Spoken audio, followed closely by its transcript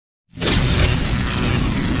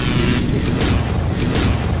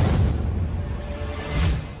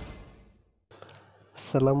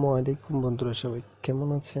আসসালামু আলাইকুম বন্ধুরা, সবাই কেমন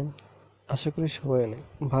আছেন? আশা করি সবাই অনেক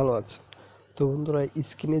ভালো আছেন। তো বন্ধুরা,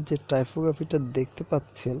 স্ক্রিনে যে টাইপোগ্রাফিটা দেখতে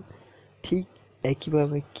পাচ্ছেন, ঠিক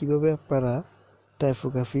একইভাবে কিভাবে আপনারা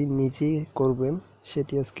টাইপোগ্রাফি নিজেই করবেন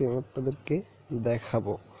সেটি আজকে আমি আপনাদেরকে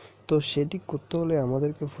দেখাবো। তো সেটি করতে হলে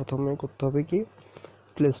আমাদেরকে প্রথমে করতে হবে কি,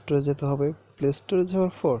 প্লে স্টোরে যেতে হবে। প্লে স্টোরে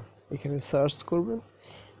যাওয়ার পর এখানে সার্চ করবেন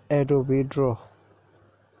অ্যাডোবি ড্র।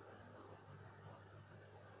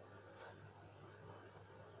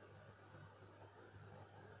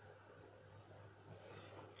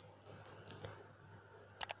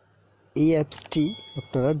 এই অ্যাপসটি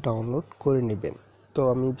আপনারা ডাউনলোড করে নেবেন। তো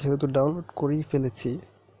আমি যেহেতু ডাউনলোড করেই ফেলেছি,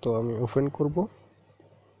 তো আমি ওপেন করব।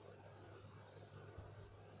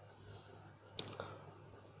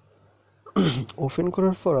 ওপেন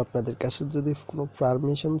করার পর আপনাদের কাছে যদি কোনো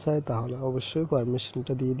পারমিশন চায় তাহলে অবশ্যই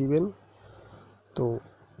পারমিশনটা দিয়ে দিবেন। তো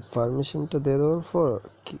পারমিশনটা দিয়ে দেওয়ার পর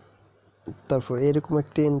তারপর এরকম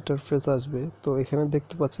একটা ইন্টারফেস আসবে। তো এখানে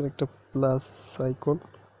দেখতে পাচ্ছেন একটা প্লাস আইকন,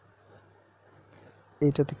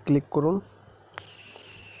 এইটাতে ক্লিক করুন।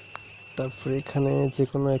 তারপর এখানে যে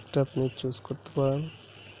কোনো একটা আপনি চুজ করতে পারেন,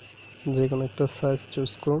 যে কোনো একটা সাইজ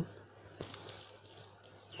চুজ করুন।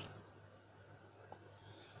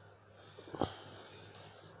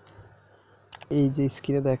 এই যে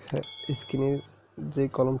স্ক্রিনে যে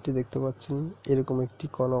কলমটি দেখতে পাচ্ছেন, এরকম একটি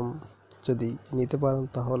কলম যদি নিতে পারেন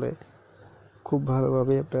তাহলে খুব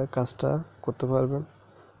ভালোভাবে আপনারা কাজটা করতে পারবেন।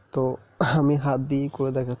 তো আমি হাত দিয়ে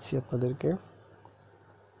করে দেখাচ্ছি আপনাদেরকে।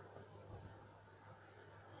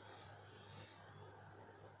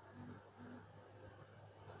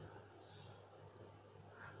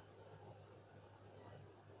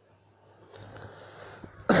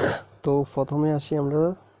 তো প্রথমে আসি আমরা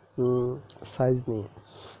সাইজ নিয়ে।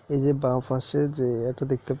 এই যে বাম পাশে যে এটা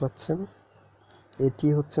দেখতে পাচ্ছেন, এটি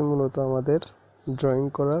হচ্ছে মূলত আমাদের ড্রয়িং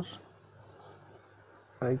করার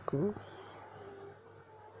আইকন।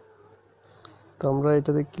 তো আমরা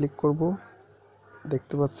এটাতে ক্লিক করব,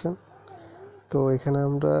 দেখতে পাচ্ছেন। তো এখানে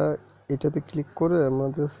আমরা এটাতে ক্লিক করে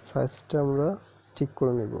আমাদের সাইজটা আমরা ঠিক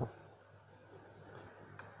করে নেব।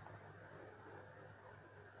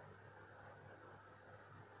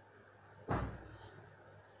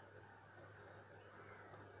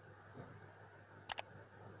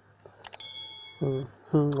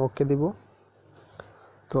 ওকে দিব।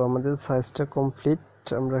 তো আমাদের সাইজটা কমপ্লিট।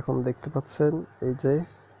 আমরা এখন দেখতে পাচ্ছেন এই যে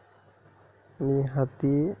আমি হাত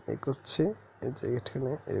দিয়ে করছি, এই যে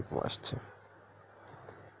এখানে এরকম আসছে।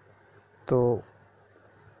 তো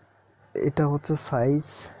এটা হচ্ছে সাইজ।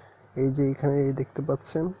 এই যে এখানে দেখতে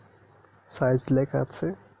পাচ্ছেন সাইজ লেখা আছে,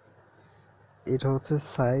 এটা হচ্ছে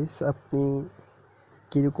সাইজ। আপনি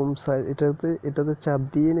কীরকম সাইজ, এটাতে চাপ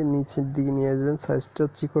দিয়ে নিচের দিকে নিয়ে আসবেন, সাইজটা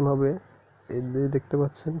চিকন হবে। এই যে দেখতে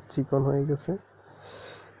পাচ্ছেন চিকন হয়ে গেছে।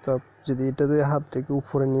 তো যদি এটাতে হাতটাকে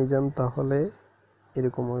উপরে নিয়ে যান তাহলে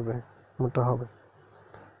এরকম হবে, মোটা হবে।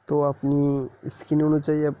 তো আপনি স্ক্রিন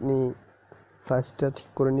অনুযায়ী আপনি সাইজটা ঠিক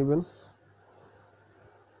করে নেবেন।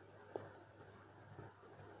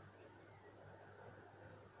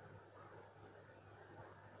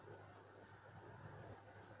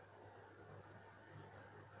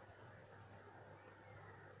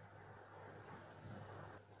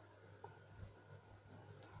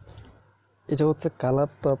 এটা হচ্ছে কালার,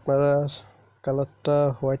 তো আপনারা কালারটা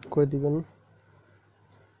হোয়াইট করে দিবেন।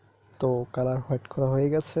 তো কালার হোয়াইট করা হয়ে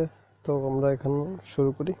গেছে। তো আমরা এখন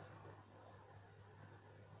শুরু করি।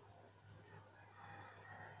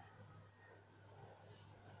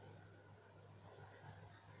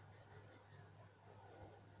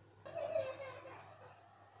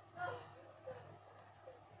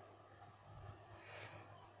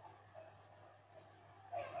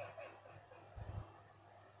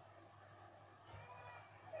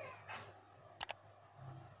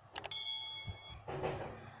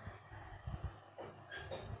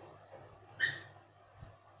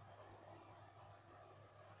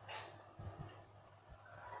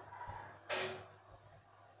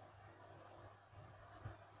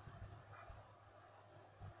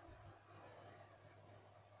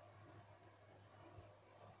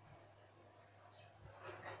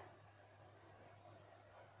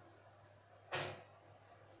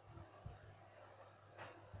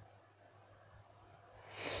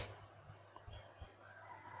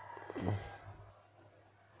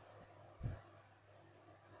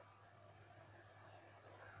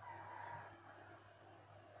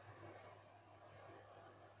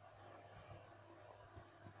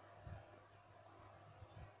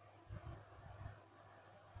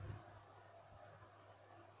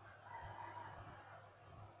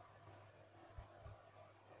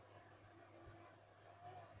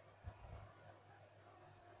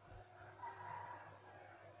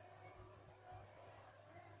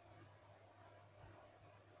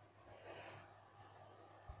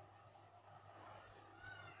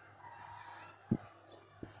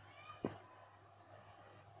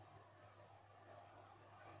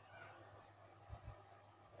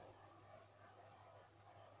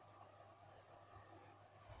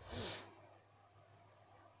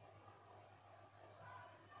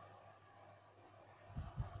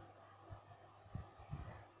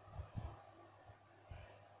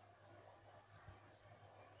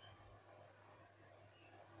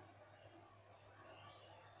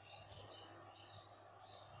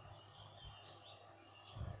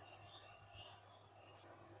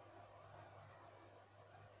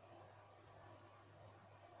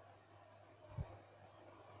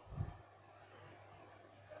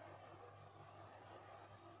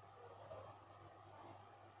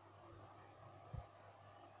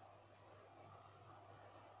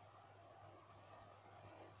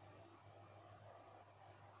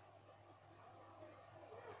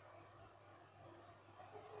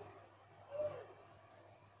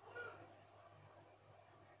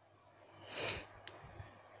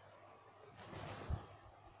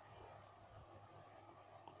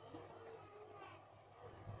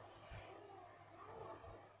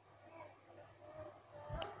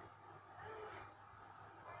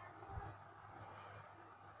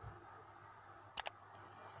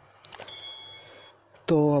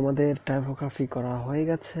 তো আমাদের টাইপোগ্রাফি করা হয়ে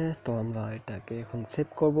গেছে। তো আমরা এটাকে এখন সেভ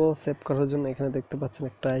করব। সেভ করার জন্য এখানে দেখতে পাচ্ছেন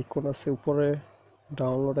একটা আইকন আছে উপরে,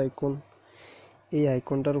 ডাউনলোড আইকন। এই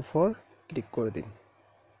আইকনটার উপর ক্লিক করে দিন।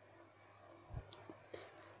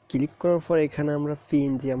 ক্লিক করার পর এখানে আমরা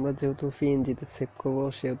পিএনজি, আমরা যেহেতু পিএনজিতে সেভ করব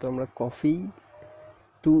সেহেতু আমরা কপি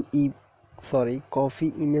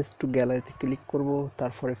ইমেজ টু গ্যালারিতে ক্লিক করব।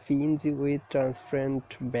 তারপরে পিএনজি উইথ ট্রান্সপারেন্ট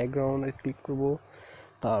ব্যাকগ্রাউন্ডে ক্লিক করব।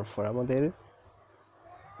 তারপর আমাদের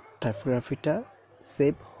টাইপোগ্রাফিটা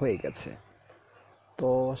সেভ হয়ে গেছে। তো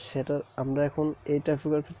সেটা আমরা এখন এই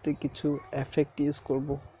টাইপোগ্রাফিতে কিছু এফেক্ট ইউজ করব।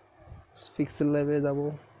 পিক্সেল ল্যাবে যাব।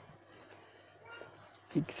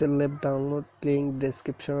 পিক্সেল ল্যাব ডাউনলোড লিঙ্ক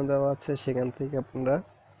ডেসক্রিপশনে দেওয়া আছে, সেখান থেকে আপনারা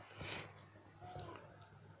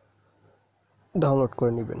ডাউনলোড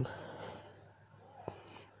করে নেবেন।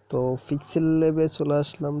 তো পিক্সেল ল্যাবে চলে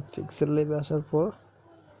আসলাম। পিক্সেল ল্যাবে আসার পর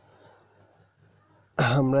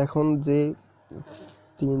আমরা এখন যে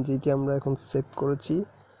পিএনজিটি আমরা এখন সেভ করেছি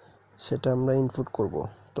সেটা আমরা ইনপুট করব।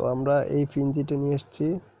 তো আমরা এই পিএনজিটা নিয়ে এসেছি,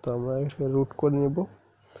 তো আমরা রুট করে নেব।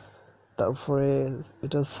 তারপরে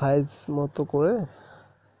এটা সাইজ মতো করে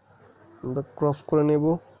আমরা ক্রপ করে নেব।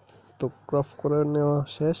 তো ক্রপ করে নেওয়া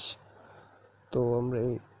শেষ। তো আমরা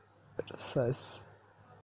এই সাইজ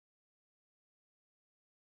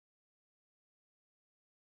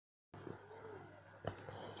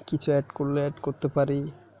কিছু অ্যাড করলে অ্যাড করতে পারি,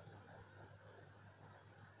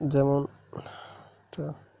 যেমন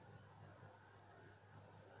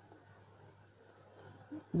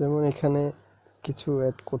এখানে কিছু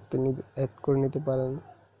অ্যাড করে নিতে পারেন।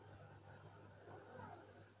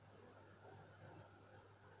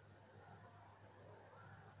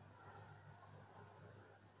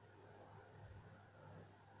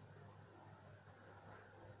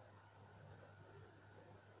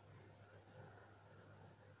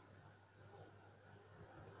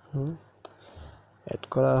 অ্যাড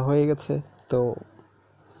করা হয়ে গেছে। তো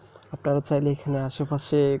আপনারা চাইলে এখানে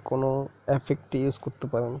আশেপাশে কোনো এফেক্ট ইউজ করতে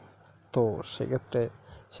পারেন। তো সেক্ষেত্রে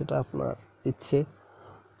সেটা আপনার ইচ্ছে।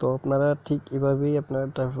 তো আপনারা ঠিক এভাবেই আপনারা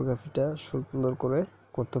টাইপোগ্রাফিটা সুন্দর করে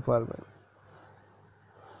করতে পারবেন।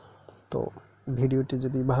 তো ভিডিওটি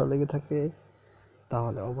যদি ভালো লেগে থাকে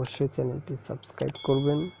তাহলে অবশ্যই চ্যানেলটি সাবস্ক্রাইব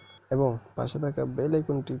করবেন এবং পাশে থাকা বেল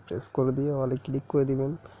আইকনটি প্রেস করে দিয়ে অলে ক্লিক করে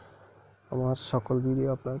দিবেন। আমার সকল ভিডিও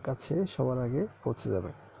আপনার কাছে সবার আগে পৌঁছে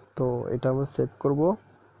যাবে। তো এটা আমরা সেভ করব।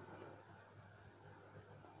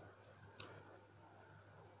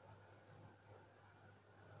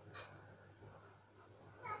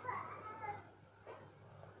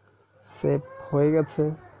 সেভ হয়ে গেছে।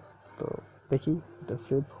 তো দেখি এটা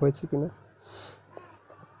সেভ হয়েছে কিনা।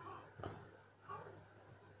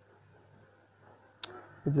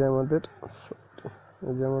 এই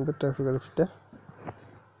যে আমাদের টাইপোগ্রাফিটা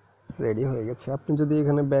রেডি হয়ে গেছে। আপনি যদি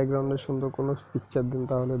এখানে ব্যাকগ্রাউন্ডে সুন্দর কোনো পিকচার দেন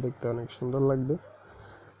তাহলে দেখতে অনেক সুন্দর লাগবে।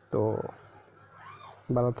 তো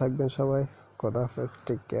ভালো থাকবেন সবাই। খোদা হাফেজ,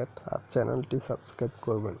 টেক কেয়ার। আর চ্যানেলটি সাবস্ক্রাইব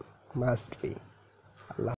করবেন, মাস্ট বি।